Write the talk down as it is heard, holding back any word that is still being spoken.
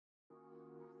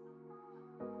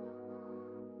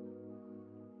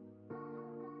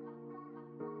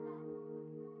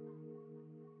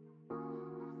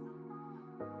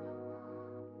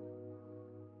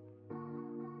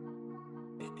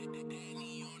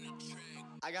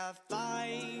I got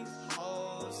 5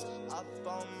 hoes up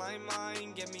on my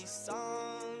mind. Give me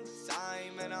some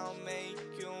time and I'll make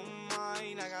you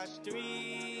mine. I got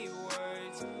 3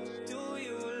 words. Do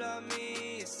you love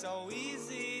me? It's so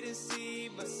easy to see,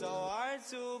 but so hard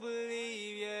to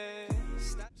believe, yeah.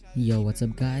 Yo, what's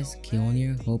up guys, Khione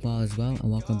here, hope all is well and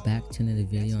welcome back to another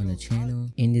video on the channel.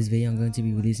 In this video I'm going to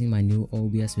be releasing my new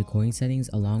OBS recording settings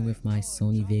along with my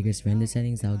Sony Vegas render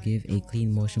settings that will give a clean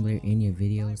motion blur in your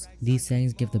videos. These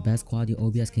settings give the best quality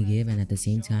OBS can give and at the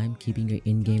same time keeping your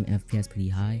in-game FPS pretty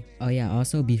high. Oh yeah,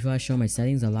 also before I show my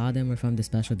settings, a lot of them are from the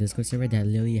special Discord server that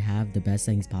literally have the best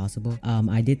settings possible.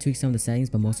 I did tweak some of the settings,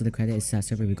 but most of the credit is to that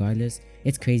server regardless.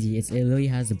 It's crazy, it literally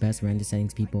has the best render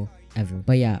settings people ever.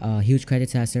 But yeah, huge credit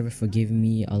to that server for giving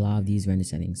me a lot of these render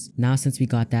settings. Now since we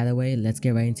got that away, let's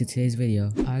get right into today's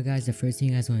video. Alright guys, the first thing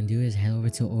you guys want to do is head over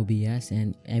to OBS,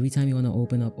 and every time you want to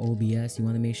open up OBS, you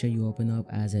want to make sure you open up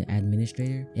as an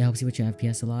administrator. It helps you with your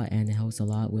FPS a lot and it helps a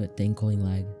lot with the encoding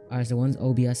lag. Alright, so once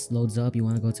OBS loads up, you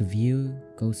want to go to view,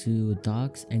 go to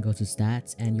docs and go to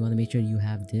stats, and you want to make sure you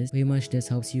have this. Pretty much this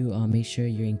helps you make sure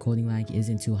your encoding lag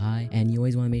isn't too high, and you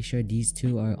always want to make sure these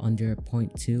two are under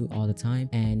 0.2 all the time,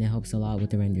 and it helps a lot with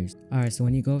the renders. Alright, so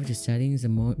when you go over to settings, the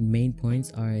main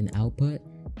points are in output,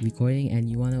 recording, and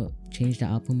you want to change the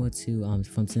output mode to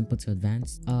from simple to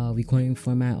advanced. Recording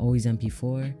format always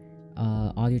MP4.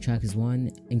 Audio track is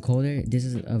 1. Encoder, this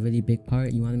is a really big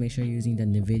part. You want to make sure you're using the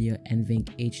NVIDIA NVENC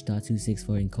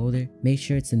H.264 encoder. Make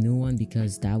sure it's a new one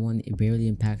because that one, it barely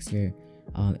impacts your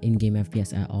in-game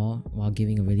FPS at all while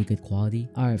giving a really good quality.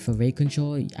 Alright, for rate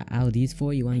control, out of these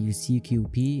 4, you want to use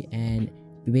CQP, and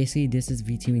basically this is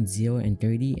between 0 and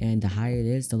 30, and the higher it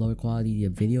is, the lower quality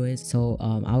the video is. So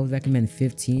I would recommend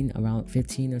 15, around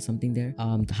 15 or something there.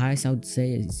 The highest I would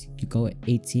say is you go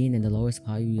 18, and the lowest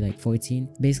probably like 14.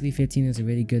 Basically 15 is a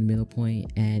really good middle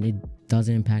point, and it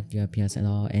doesn't impact your FPS at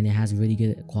all, and it has really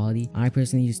good quality. I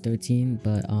personally use 13,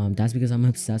 but that's because I'm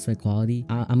obsessed with quality.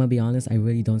 I'm gonna be honest, I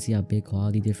really don't see a big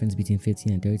quality difference between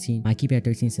 15 and 13. I keep it at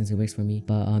 13 since it works for me,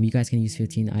 but you guys can use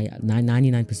 15.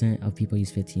 99% of people use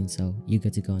 15, so you're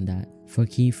good to go on that. For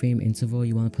keyframe interval,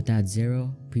 you want to put that at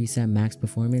 0. Preset max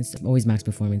performance, always max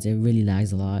performance. It really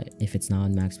lags a lot if it's not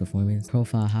on max performance.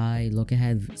 Profile high, look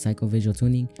ahead, psycho visual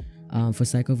tuning. For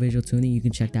psycho visual tuning, you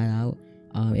can check that out.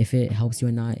 If it helps you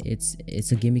or not, it's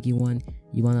a gimmicky one.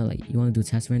 You wanna do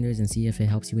test renders and see if it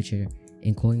helps you with your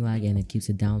encoding lag and it keeps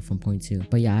it down from 0.2.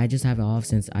 But yeah, I just have it off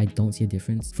since I don't see a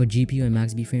difference. For GPU and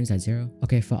max B frames at 0.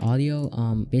 Okay, for audio,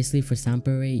 basically for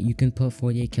sample rate, you can put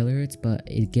 48 kilohertz, but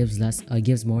it gives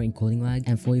more encoding lag,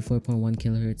 and 44.1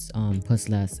 kilohertz puts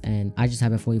less. And I just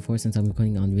have it 44 since I'm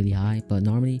recording on really high, but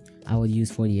normally I would use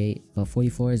 48, but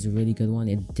 44 is a really good one.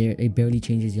 It barely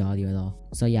changes the audio at all.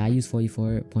 So yeah, I use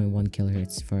 44.1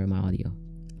 kilohertz for my audio.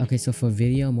 Okay, so for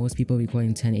video, most people record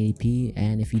in 1080p,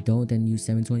 and if you don't, then use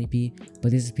 720p.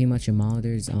 But this is pretty much your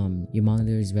monitor's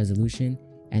resolution.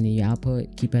 And in your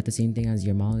output, keep it the same thing as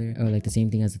your monitor, or like the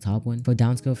same thing as the top one. For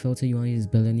downscale filter, you want to use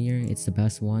bilinear. It's the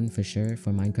best one for sure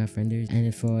for Minecraft renders.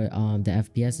 And for the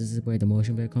FPS, this is where the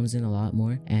motion blur comes in a lot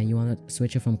more. And you want to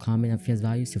switch it from common FPS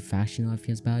values to fractional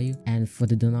FPS value. And for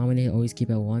the denominator, always keep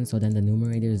it 1, so then the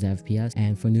numerator is the FPS.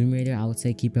 And for numerator, I would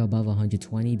say keep it above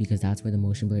 120 because that's where the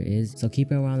motion blur is. So keep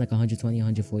it around like 120,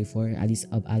 144, at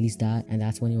least that, and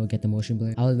that's when you will get the motion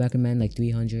blur. I would recommend like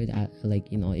 300 at, like,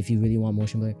 you know, if you really want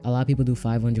motion blur. A lot of people do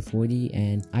 540,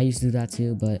 and I used to do that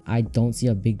too, but I don't see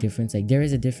a big difference. Like, there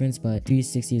is a difference, but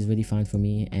 360 is really fine for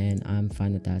me, and I'm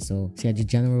fine with that. So yeah, the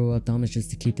general rule of thumb is just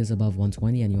to keep this above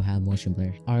 120 and you'll have motion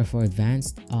blur. Alright, for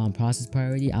advanced process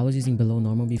priority, I was using below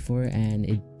normal before and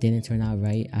it didn't turn out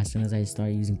right as soon as I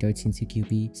started using 13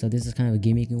 CQP. So this is kind of a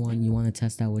gimmicky one. You want to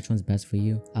test out which one's best for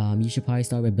you. You should probably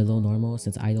start with below normal,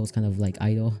 since idle is kind of like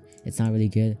idle. It's not really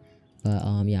good.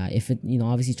 But yeah, if it, you know,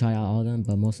 obviously try out all of them,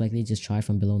 but most likely just try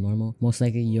from below normal. Most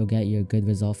likely you'll get your good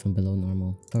result from below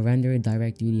normal. For render,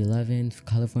 DirectDuty 11,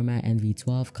 color format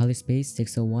NV12, color space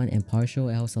 601, and partial,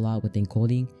 it helps a lot with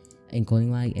encoding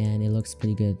lag, and it looks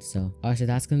pretty good. So alright, so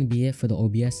that's gonna be it for the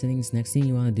OBS settings. Next thing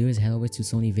you want to do is head over to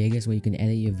Sony Vegas, where you can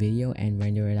edit your video and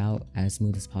render it out as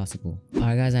smooth as possible.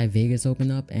 Alright guys, I have Vegas open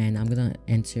up, and I'm gonna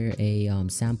enter a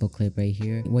sample clip right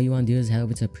here. What you want to do is head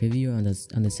over to preview on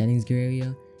the settings gear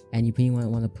area, and you pretty much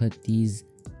want to put these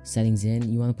settings in.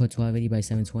 You want to put 1280 by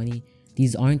 720.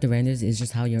 These aren't the renders, it's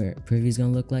just how your preview is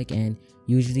gonna look like. And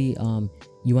usually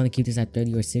you want to keep this at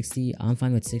 30 or 60. I'm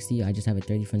fine with 60, I just have it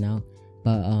 30 for now.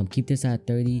 But keep this at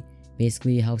 30.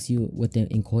 Basically it helps you with the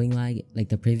encoding lag, like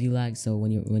the preview lag, so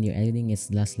when you're editing, it's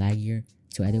less laggier.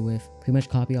 to edit with. Pretty much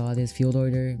copy all this. Field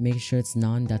order, make sure it's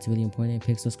none. That's really important.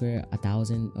 Pixel square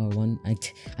 1000 or 1.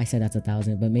 I said that's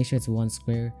 1000, but make sure it's 1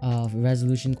 square.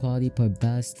 Resolution quality, put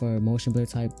best. For motion blur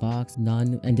type box,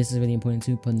 none. And this is really important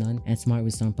too, put none. And smart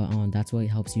restart, put on. That's what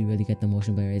helps you really get the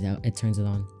motion blur. It turns it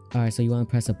on. Alright, so you want to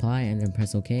press apply and then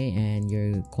press OK, and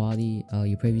your quality,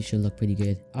 your preview should look pretty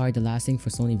good. Alright, the last thing for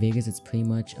Sony Vegas, it's pretty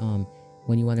much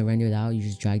when you want to render it out, you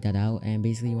just drag that out, and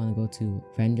basically you want to go to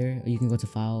render, or you can go to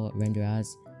file, render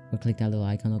as, or click that little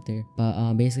icon up there.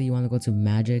 But basically you want to go to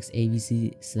Magix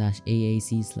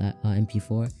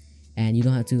AVC/AAC/MP4, and you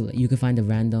don't have to, you can find a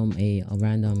random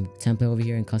template over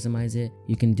here and customize it.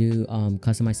 You can do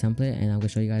customize template, and I'm gonna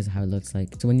show you guys how it looks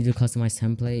like. So when you do customize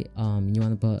template, you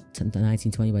want to put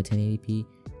 1920 by 1080p.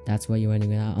 That's why you're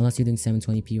rendering it out, unless you're doing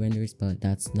 720p renders, but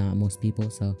that's not most people.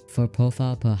 So for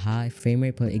profile, put high. Frame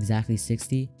rate, put exactly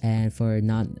 60, and for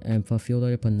field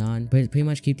order, put none. But pretty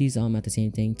much keep these at the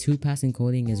same thing. 2-pass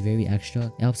encoding is very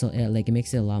extra. It helps, it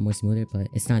makes it a lot more smoother, but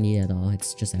it's not needed at all.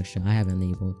 It's just extra. I have it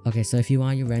enabled. Okay, so if you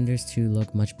want your renders to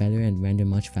look much better and render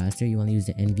much faster, you want to use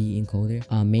the NV encoder.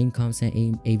 Main concept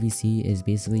AVC is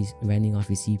basically rendering off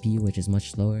your CPU, which is much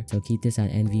slower. So keep this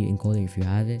at NV encoder if you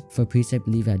have it. For preset,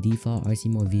 leave at default. RC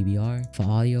mode VBR. For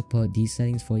audio, put these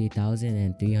settings 48,000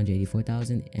 and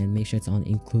 384,000, and make sure it's on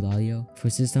include audio. For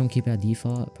system, keep it at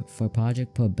default. For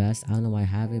project, put best. I don't know why I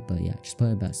have it, but yeah, just put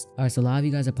it best. Alright, so a lot of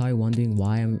you guys are probably wondering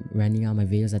why I'm rendering out my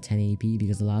videos at 1080p,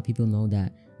 because a lot of people know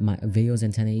that my videos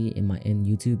in 1080 in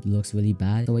YouTube looks really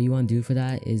bad. So what you want to do for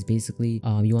that is basically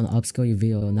you want to upscale your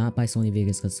video, not by Sony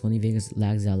Vegas, because Sony Vegas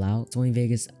lags that out. Sony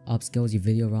Vegas upscales your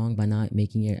video wrong by not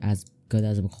making it as good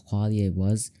as the quality it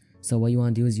was. So what you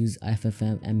want to do is use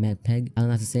FFM and MedPeg. I don't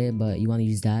know how to say it, but you want to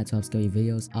use that to upscale your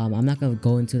videos. I'm not going to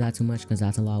go into that too much because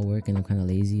that's a lot of work and I'm kind of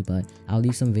lazy, but I'll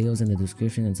leave some videos in the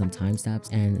description and some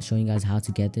timestamps and showing you guys how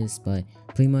to get this. But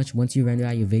pretty much once you render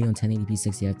out your video in 1080p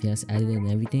 60 fps, edit it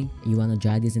and everything, you want to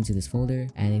drag this into this folder,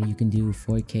 and then you can do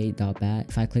 4k.bat.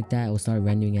 If I click that, it will start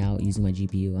rendering out using my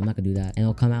GPU. I'm not going to do that, and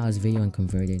it'll come out as video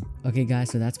unconverted. Okay guys,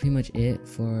 so that's pretty much it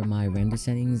for my render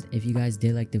settings. If you guys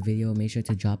did like the video, make sure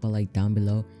to drop a like down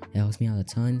below. It helps me out a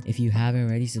ton. If you haven't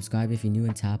already, subscribe if you're new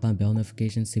and tap on bell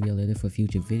notifications to be alerted for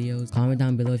future videos. Comment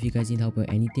down below if you guys need help with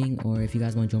anything, or if you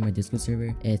guys want to join my Discord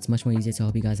server. It's much more easier to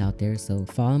help you guys out there. So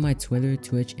follow my Twitter,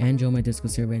 Twitch, and join my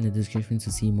Discord server in the description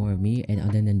to see more of me. And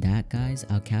other than that guys,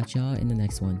 I'll catch y'all in the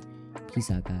next one.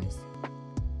 Peace out guys.